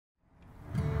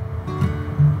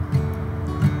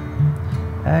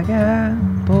I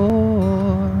got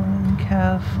bored in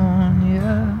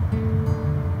California,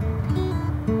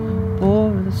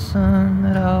 bored with the sun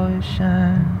that always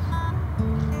shines.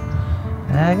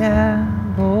 I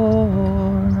got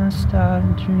bored and I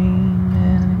started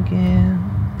dreaming again.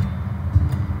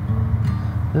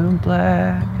 Little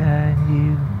black-eyed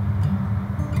you,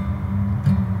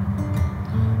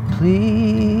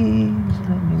 please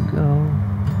let me go.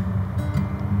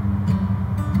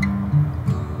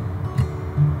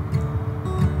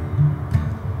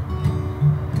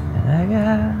 And I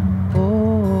got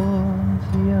bored with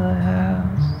the yellow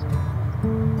house,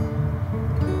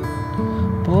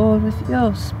 bored with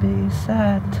your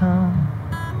space-side tongue.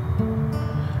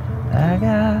 I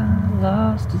got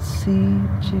lost at sea,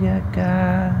 but you got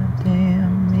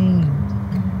goddamn mean.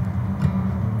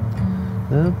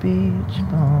 Little beach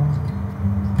bum,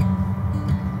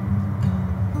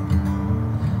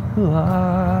 who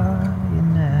are you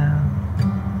now?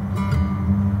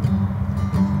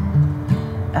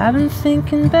 I've been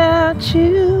thinking about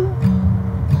you.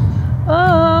 Oh,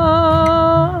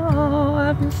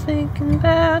 I've been thinking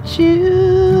about you.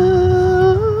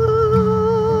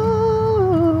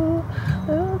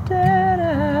 Little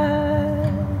dead-eyed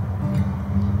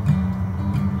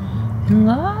in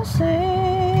Los Angeles.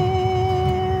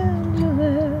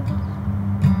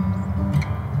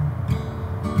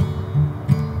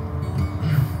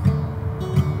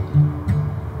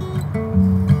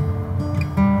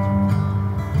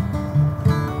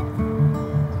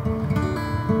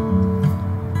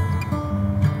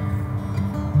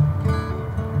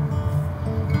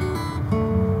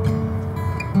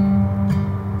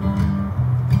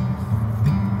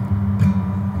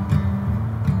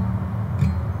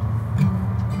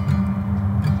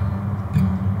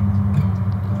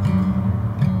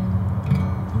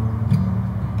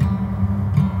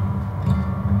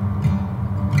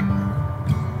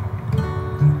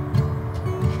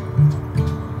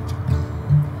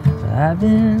 I've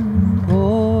been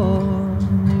bored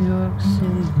in New York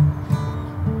City,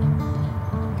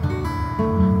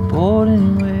 bored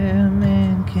anywhere a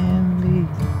man can be.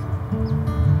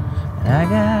 And I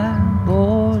got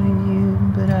bored of you,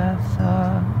 but I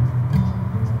thought,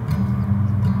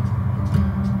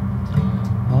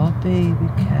 oh baby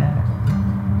cat,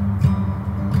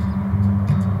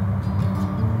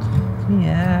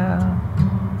 meow.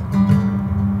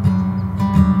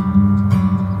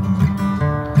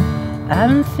 I've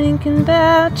been thinking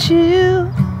about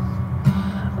you.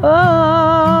 Oh,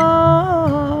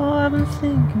 I've been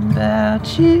thinking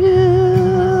about you.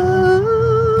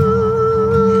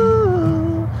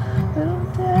 Little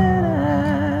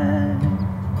dead-eyed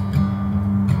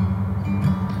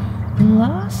in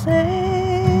Los Angeles.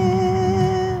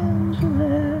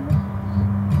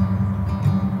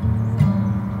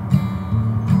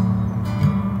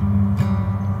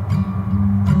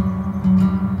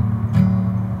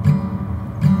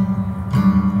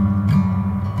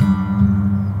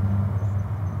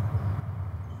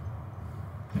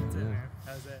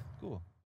 How's that? Cool.